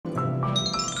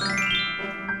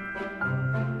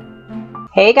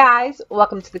Hey guys,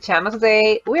 welcome to the channel.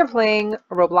 Today we are playing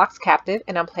Roblox Captive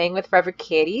and I'm playing with forever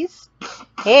kitties.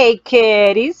 Hey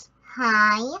kitties.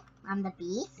 Hi, I'm the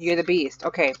Beast. You're the beast.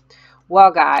 Okay.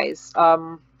 Well guys,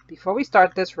 before we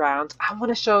start this round, I want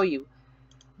to show you.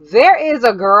 There is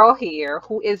a girl here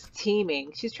who is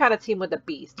teaming. She's trying to team with the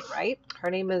beast, right?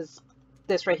 Her name is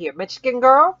this right here, Michigan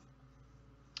girl.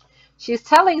 She's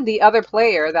telling the other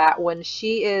player that when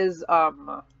she is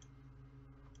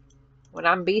when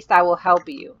I'm beast, I will help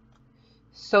you.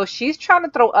 So she's trying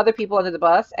to throw other people under the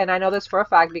bus, and I know this for a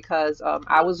fact because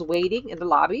I was waiting in the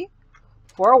lobby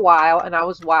for a while, and I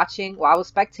was watching while I was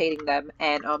spectating them,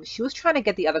 and she was trying to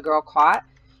get the other girl caught.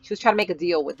 She was trying to make a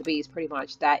deal with the beast, pretty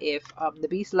much, that if the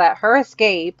beast let her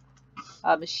escape,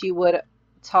 she would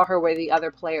tell her where the other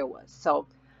player was. So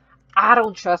I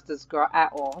don't trust this girl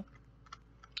at all.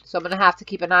 So I'm gonna have to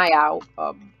keep an eye out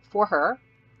for her,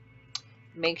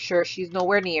 make sure she's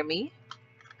nowhere near me,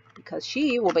 because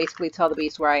she will basically tell the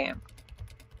beast where I am.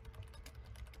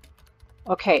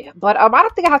 Okay, but I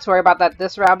don't think I have to worry about that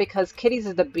this round because Kitties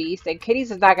is the beast and Kitties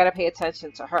is not gonna pay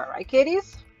attention to her, right,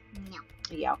 Kitties? No.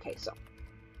 Yeah, okay, so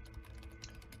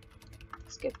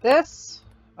let's get this.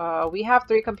 We have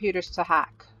 3 computers to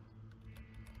hack.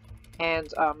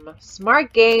 And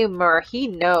Smart Gamer, he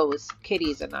knows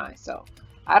Kitties and I, so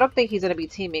I don't think he's gonna be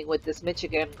teaming with this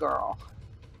Michigan girl.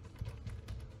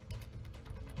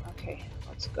 Okay,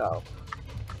 let's go.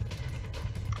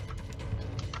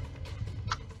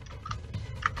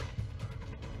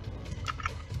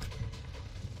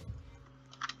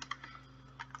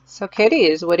 So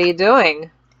Kitties, what are you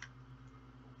doing?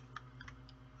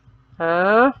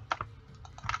 Huh?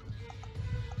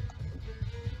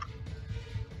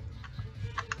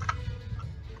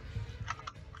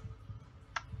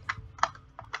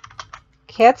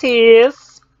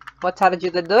 Kitties, what are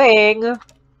you doing?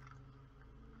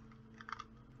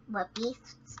 What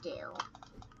beasts do?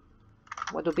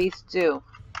 What do beasts do?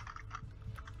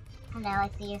 Hello, I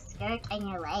see your skirt and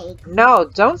your legs. No,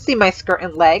 don't see my skirt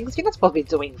and legs. You're not supposed to be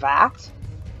doing that.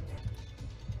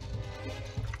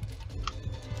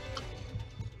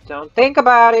 Don't think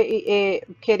about it,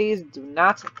 kitties. Do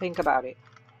not think about it.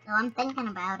 No, I'm thinking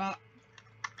about it.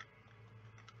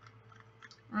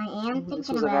 I am thinking about it. This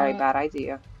was a very bad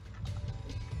idea.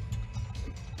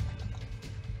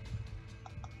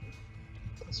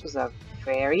 This was a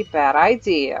very bad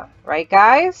idea. Right,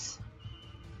 guys?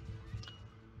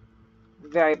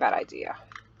 Very bad idea.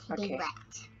 Okay.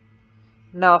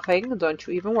 Nothing. Don't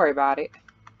you even worry about it.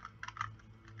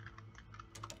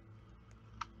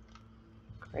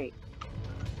 Great.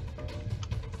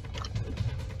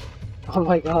 Oh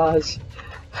my gosh.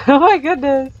 Oh my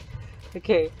goodness.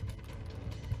 Okay.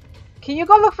 Can you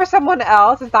go look for someone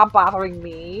else and stop bothering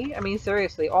me? I mean,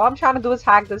 seriously. All I'm trying to do is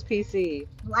hack this PC.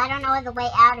 Well, I don't know the way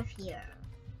out of here.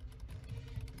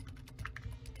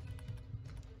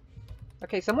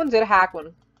 Okay, someone did hack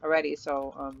one already,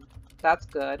 so that's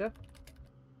good.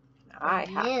 I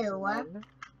hacked one.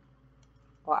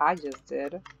 Well, I just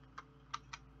did.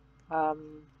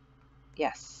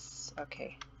 Yes.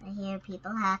 Okay. I hear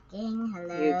people hacking.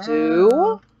 Hello. You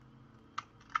do?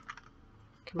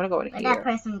 I'm gonna go in here. Where'd that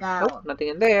person go? Nope, nothing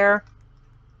in there.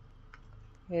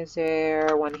 Is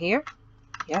there one here?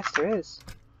 Yes, there is.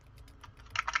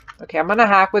 Okay, I'm gonna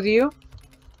hack with you.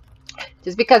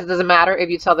 Just because it doesn't matter if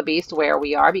you tell the beast where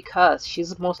we are, because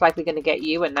she's most likely gonna get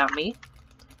you and not me.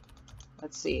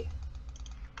 Let's see.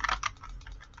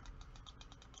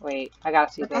 Wait, I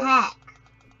gotta see this. What the heck?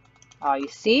 Oh, you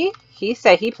see? He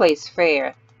said he plays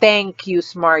fair. Thank you,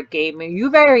 Smart Gamer.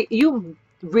 You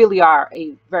really are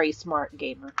a very smart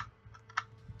gamer.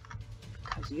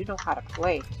 Because you know how to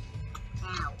play.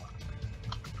 Ow.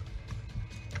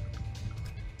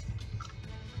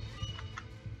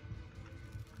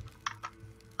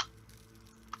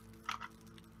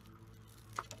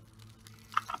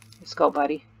 Let's go,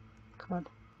 buddy. Come on.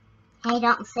 Hey,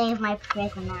 don't save my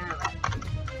prisoner.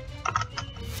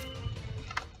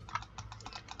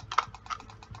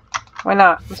 Why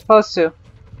not? I'm supposed to.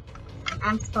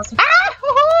 I'm supposed to. Ah!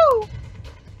 Woohoo!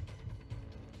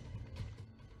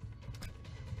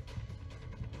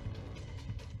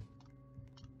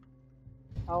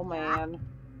 Oh man.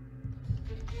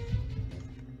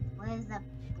 Where's the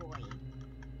boy?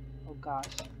 Oh gosh.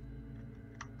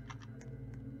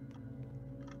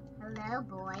 Hello,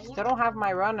 boy. Still don't have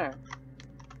my runner.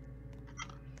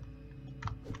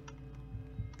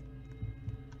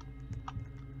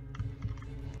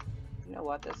 You know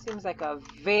what? This seems like a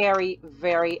very,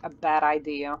 very bad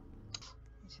idea.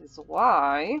 Which is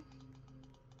why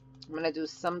I'm gonna do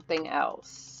something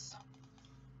else.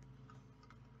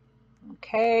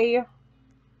 Okay.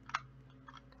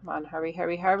 Come on, hurry,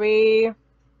 hurry, hurry.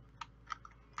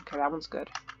 Okay, that one's good.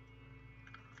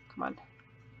 Come on.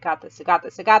 Got this, I got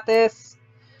this, I got this.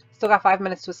 Still got 5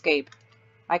 minutes to escape.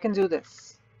 I can do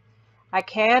this. I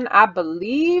can. I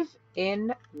believe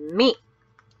in me.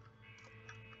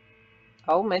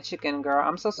 Oh, Michigan girl.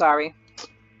 I'm so sorry.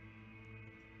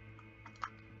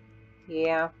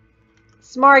 Yeah.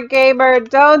 Smart gamer,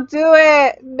 don't do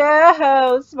it.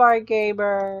 No, smart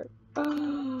gamer.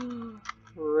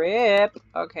 Rip.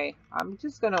 Okay, I'm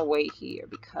just gonna wait here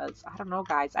because I don't know,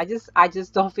 guys. I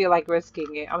just don't feel like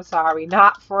risking it. I'm sorry,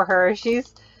 not for her.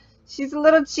 She's a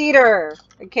little cheater.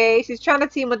 Okay, she's trying to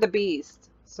team with the beast.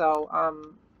 So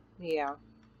yeah.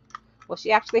 Well,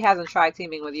 she actually hasn't tried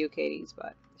teaming with you, Katie's,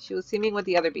 but she was teaming with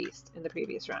the other beast in the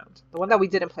previous round. The one that we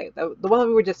didn't play. The one that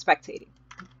we were just spectating.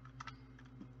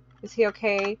 Is he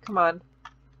okay? Come on.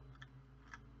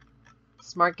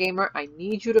 Smart gamer, I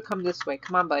need you to come this way.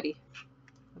 Come on, buddy.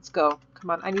 Let's go.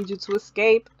 Come on, I need you to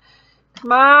escape.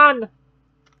 Come on!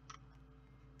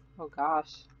 Oh,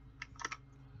 gosh.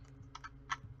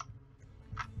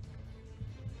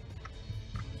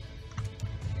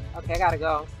 Okay, I gotta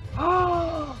go.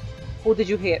 Who did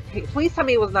you hit? Please tell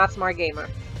me it was not Smart Gamer.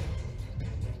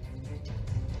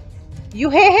 You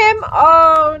hit him?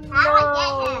 Oh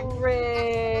no,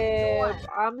 Rip.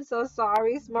 I'm so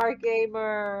sorry, Smart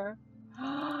Gamer.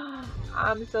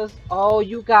 I'm so... Oh,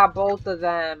 you got both of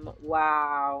them.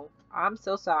 Wow. I'm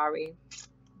so sorry.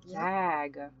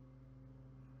 Dag.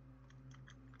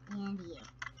 And you.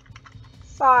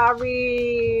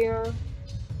 Sorry.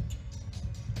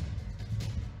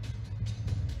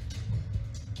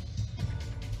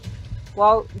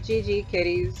 Well, GG,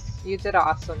 kitties. You did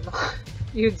awesome.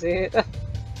 You did.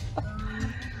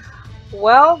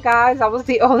 Well, guys, I was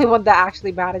the only one that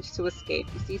actually managed to escape.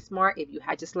 You see, Smart, if you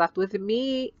had just left with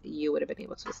me, you would have been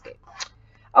able to escape.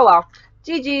 Oh well.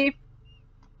 GG.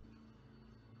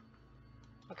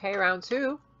 Okay, round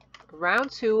two.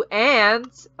 Round two, and...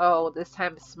 Oh, this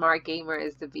time Smart Gamer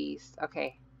is the beast.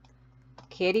 Okay.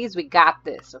 Kitties, we got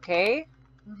this, okay?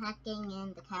 I'm hacking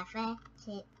in the cafe.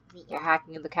 You're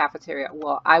hacking in the cafeteria.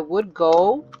 Well, I would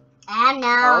go... Ah, no,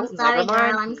 I'm sorry, never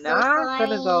mind. girl. I'm so Not sorry.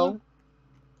 gonna go.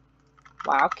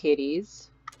 Wow,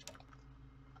 kitties.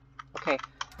 Okay.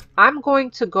 I'm going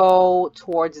to go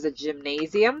towards the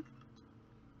gymnasium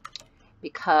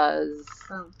because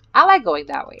I like going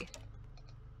that way.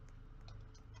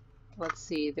 Let's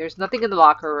see. There's nothing in the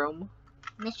locker room.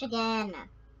 Michigan.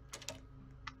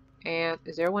 And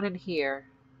is there one in here?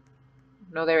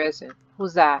 No, there isn't.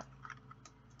 Who's that?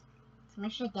 It's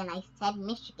Michigan. I said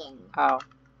Michigan. Oh.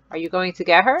 Are you going to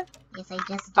get her? Yes, I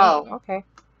just did. Oh, okay.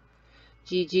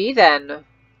 GG then.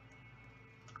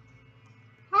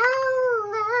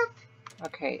 Help!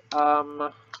 Okay,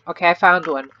 okay, I found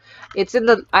one. It's in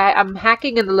the, I'm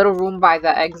hacking in the little room by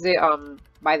the exit,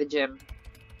 by the gym.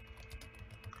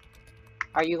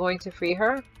 Are you going to free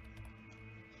her?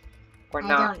 Or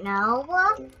not? I don't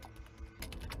know.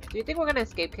 Do you think we're gonna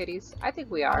escape, kitties? I think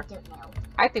we are. I don't know.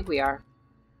 I think we are.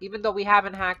 Even though we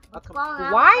haven't hacked a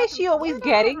Well, Why is she always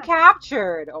getting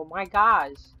captured? Oh my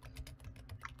gosh.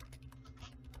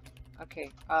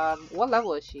 Okay, what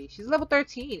level is she? She's level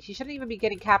 13. She shouldn't even be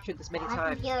getting captured this many My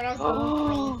times. computer's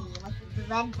going crazy. Like, the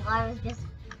red bar is just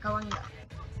going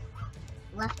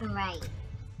left and right.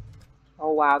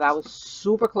 Oh wow, that was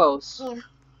super close. Yeah.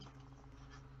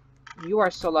 You are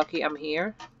so lucky I'm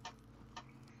here.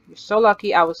 You're so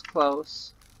lucky I was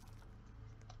close.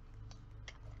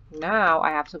 Now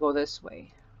I have to go this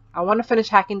way. I want to finish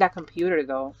hacking that computer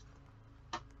though.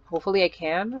 Hopefully I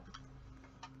can.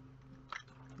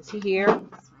 Is he here?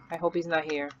 I hope he's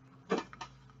not here. Come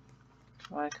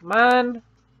on, come on.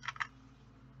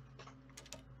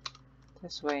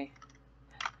 This way.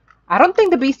 I don't think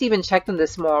the beast even checked in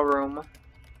this small room.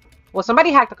 Well,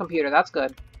 somebody hacked the computer. That's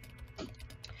good.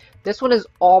 This one is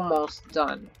almost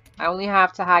done. I only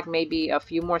have to hack maybe a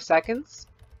few more seconds.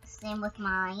 Same with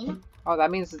mine. Oh, that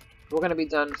means we're going to be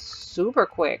done super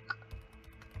quick.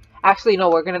 Actually, no,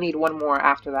 we're going to need one more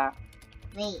after that.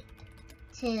 Wait.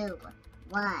 2,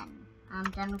 1. I'm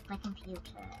done with my computer.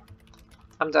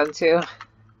 I'm done too.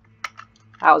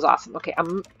 That was awesome. Okay,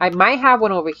 I might have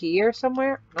one over here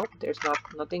somewhere. Nope, there's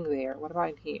nothing there. What about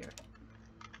in here?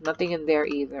 Nothing in there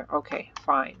either. Okay,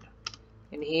 fine.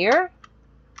 In here?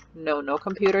 No, no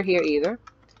computer here either.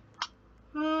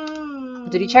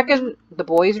 Did he check in the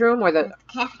boys' room or the...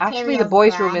 Actually, the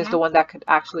boys' room is the one that could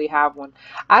actually have one.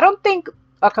 I don't think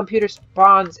a computer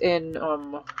spawns in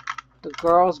the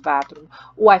girls' bathroom.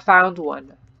 Oh, I found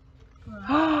one.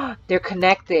 They're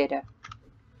connected.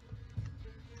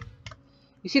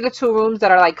 You see the two rooms that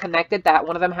are like connected, that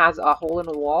one of them has a hole in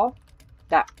the wall?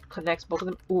 that connects both of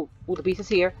them. Ooh, ooh, the beast is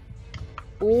here.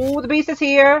 Ooh, the beast is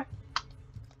here.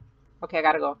 Okay, I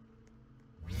gotta go.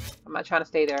 I'm not trying to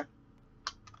stay there.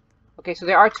 Okay, so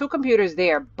there are 2 computers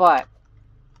there, but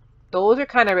those are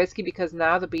kind of risky because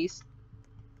now the beast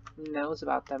knows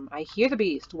about them. I hear the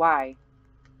beast. Why?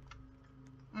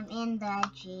 I'm in the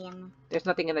gym. There's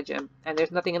nothing in the gym. And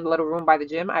there's nothing in the little room by the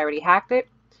gym. I already hacked it.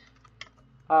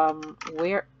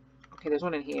 Where? Okay, there's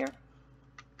one in here.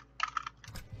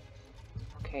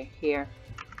 Okay, here.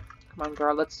 Come on,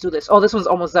 girl. Let's do this. Oh, this one's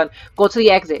almost done. Go to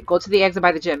the exit. Go to the exit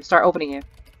by the gym. Start opening it.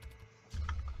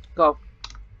 Go.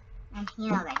 I'm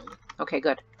here already. Okay,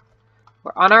 good.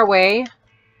 We're on our way.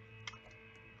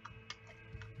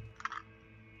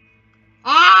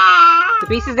 Ah! The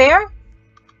beast is there?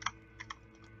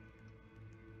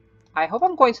 I hope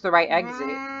I'm going to the right exit.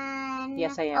 Run.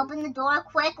 Yes, I am. Open the door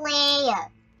quickly.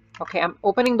 Okay, I'm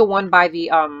opening the one by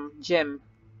the gym.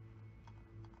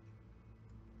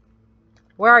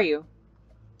 Where are you?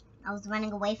 I was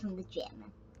running away from the gym.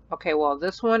 Okay, well,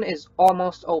 this one is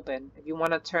almost open. If you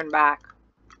want to turn back.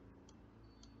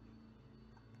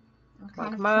 I'm Come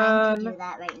kind of on, trying to come do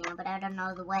that right now, but I don't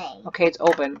know the way. Okay, it's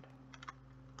open.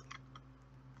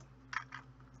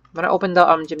 I'm gonna open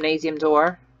the gymnasium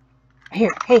door.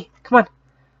 Here, hey, come on.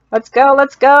 Let's go,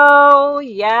 let's go.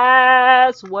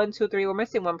 Yes. 1, 2, 3. We're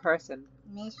missing one person.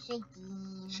 Michigan.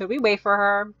 Should we wait for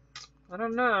her? I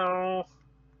don't know.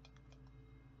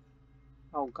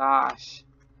 Oh gosh.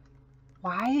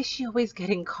 Why is she always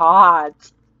getting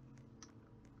caught?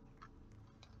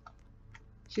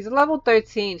 She's a level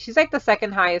 13. She's like the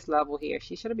 2nd highest level here.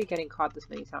 She shouldn't be getting caught this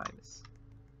many times.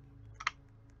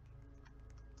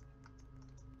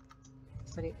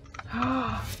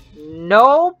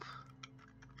 Nope.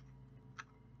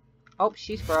 Oh,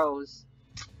 she froze.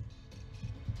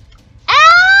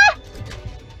 Ah!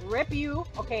 Rip you.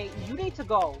 Okay, you need to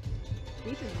go.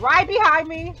 Beast is right behind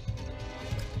me.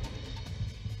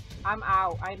 I'm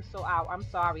out. I am so out. I'm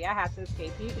sorry. I had to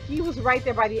escape. He was right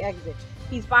there by the exit.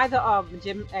 He's by the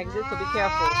gym exit, so be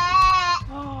careful.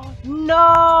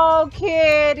 No,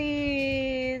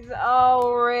 kitties.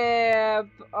 Oh, rip.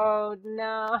 Oh,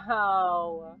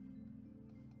 no.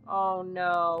 Oh,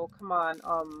 no. Come on,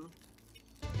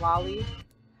 Lolly.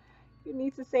 You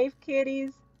need to save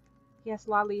kitties. Yes,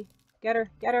 Lolly. Get her.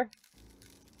 Get her.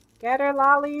 Get her,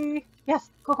 Lolly. Yes.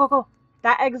 Go, go, go.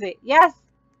 That exit. Yes.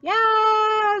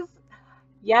 Yes.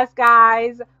 Yes,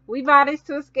 guys. We managed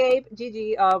to escape.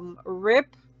 GG.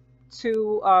 Rip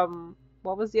to,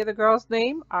 what was the other girl's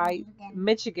name?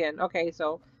 Michigan. Okay,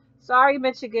 so sorry,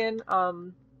 Michigan.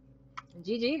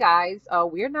 GG, guys.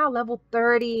 We're now level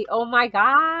 30. Oh my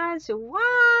gosh.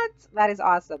 What? That is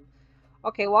awesome.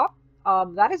 Okay, well,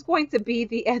 that is going to be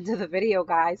the end of the video,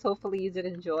 guys. Hopefully you did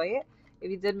enjoy it.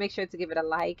 If you did, make sure to give it a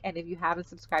like. And if you haven't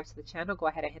subscribed to the channel, go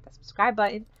ahead and hit that subscribe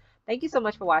button. Thank you so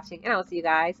much for watching, and I'll see you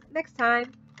guys next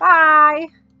time. Bye!